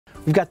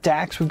We've got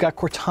DAX, we've got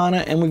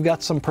Cortana, and we've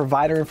got some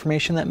provider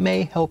information that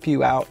may help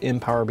you out in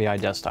Power BI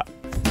Desktop.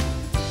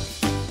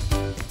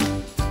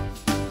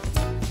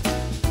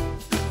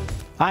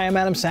 Hi, I'm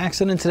Adam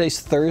Saxton, and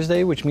today's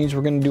Thursday, which means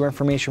we're going to do our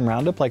information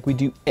roundup like we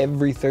do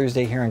every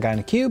Thursday here on Guy in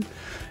a Cube.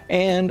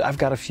 And I've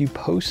got a few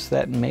posts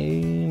that may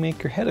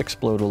make your head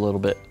explode a little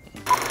bit.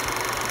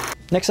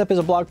 Next up is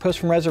a blog post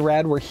from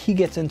RezaRad where he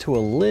gets into a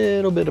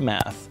little bit of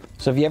math.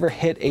 So have you ever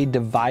hit a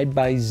divide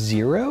by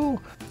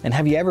zero? And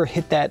have you ever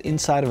hit that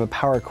inside of a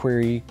Power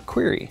Query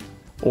query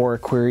or a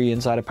query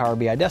inside of Power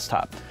BI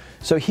Desktop?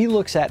 So he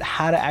looks at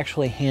how to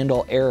actually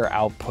handle error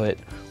output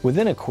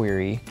within a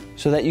query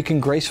so that you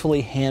can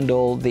gracefully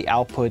handle the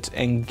outputs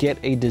and get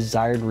a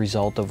desired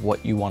result of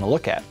what you want to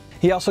look at.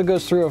 He also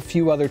goes through a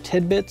few other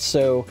tidbits,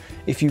 so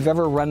if you've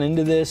ever run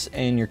into this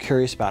and you're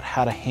curious about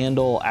how to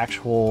handle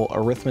actual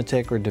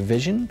arithmetic or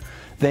division,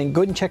 then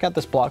go ahead and check out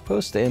this blog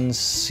post and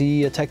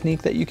see a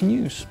technique that you can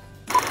use.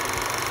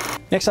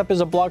 Next up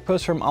is a blog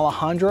post from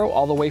Alejandro,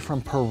 all the way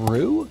from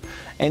Peru,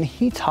 and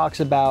he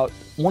talks about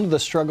one of the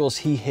struggles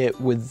he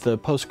hit with the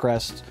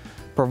Postgres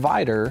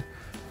provider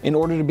in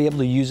order to be able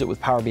to use it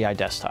with Power BI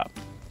Desktop.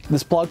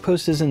 This blog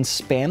post is in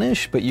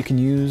Spanish, but you can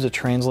use a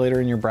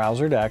translator in your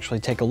browser to actually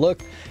take a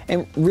look,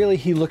 and really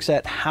he looks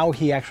at how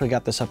he actually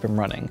got this up and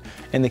running.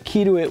 And the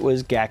key to it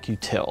was GAC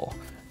util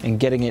and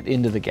getting it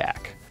into the GAC.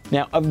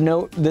 Now, of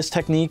note, this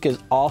technique is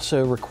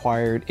also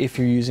required if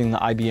you're using the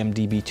IBM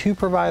DB2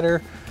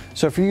 provider.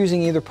 So if you're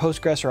using either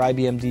Postgres or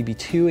IBM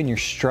DB2 and you're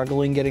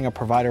struggling getting a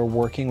provider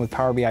working with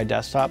Power BI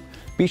Desktop,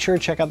 be sure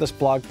to check out this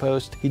blog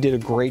post. He did a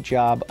great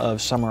job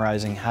of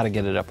summarizing how to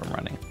get it up and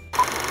running.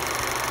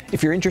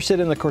 If you're interested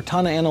in the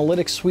Cortana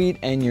Analytics Suite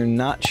and you're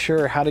not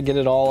sure how to get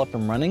it all up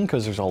and running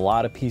because there's a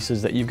lot of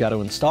pieces that you've got to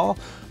install,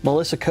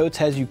 Melissa Coates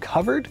has you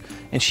covered,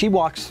 and she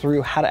walks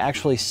through how to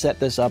actually set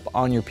this up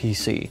on your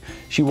PC.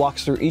 She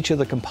walks through each of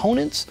the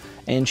components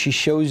and she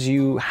shows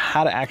you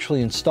how to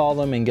actually install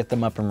them and get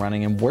them up and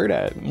running, and where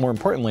to, more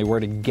importantly,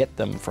 where to get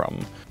them from.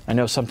 I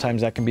know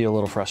sometimes that can be a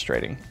little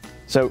frustrating.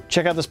 So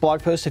check out this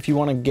blog post if you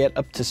want to get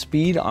up to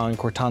speed on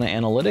Cortana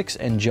Analytics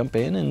and jump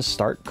in and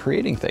start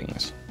creating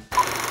things.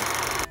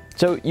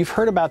 So you've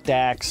heard about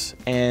DAX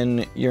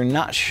and you're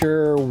not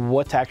sure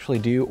what to actually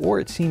do, or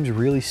it seems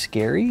really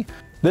scary.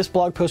 This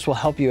blog post will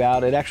help you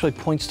out. It actually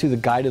points to the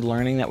guided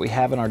learning that we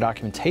have in our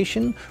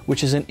documentation,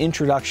 which is an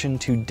introduction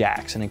to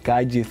DAX, and it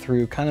guides you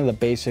through kind of the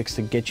basics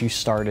to get you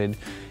started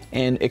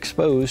and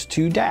exposed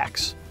to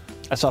DAX.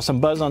 I saw some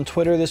buzz on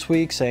Twitter this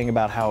week saying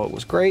about how it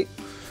was great.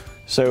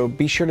 So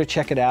be sure to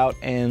check it out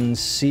and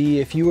see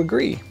if you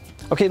agree.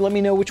 Okay, let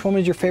me know which one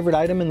was your favorite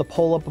item in the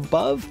poll up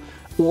above,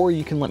 or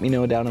you can let me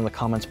know down in the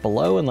comments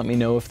below and let me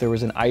know if there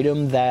was an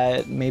item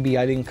that maybe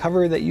I didn't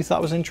cover that you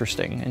thought was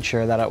interesting, and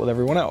share that out with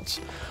everyone else.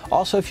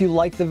 Also, if you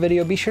liked the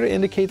video, be sure to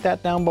indicate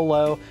that down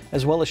below,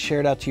 as well as share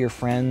it out to your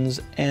friends,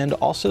 and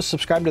also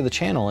subscribe to the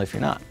channel if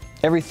you're not.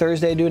 Every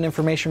Thursday I do an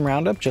information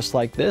roundup just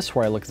like this,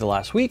 where I look at the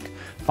last week,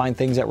 find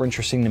things that were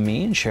interesting to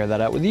me, and share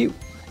that out with you.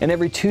 And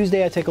every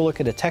Tuesday I take a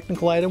look at a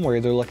technical item, where I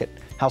either look at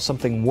how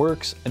something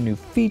works, a new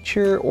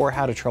feature, or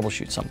how to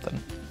troubleshoot something.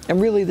 And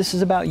really, this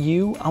is about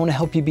you. I want to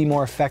help you be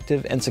more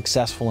effective and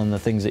successful in the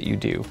things that you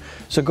do.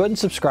 So go ahead and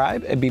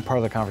subscribe and be part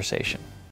of the conversation.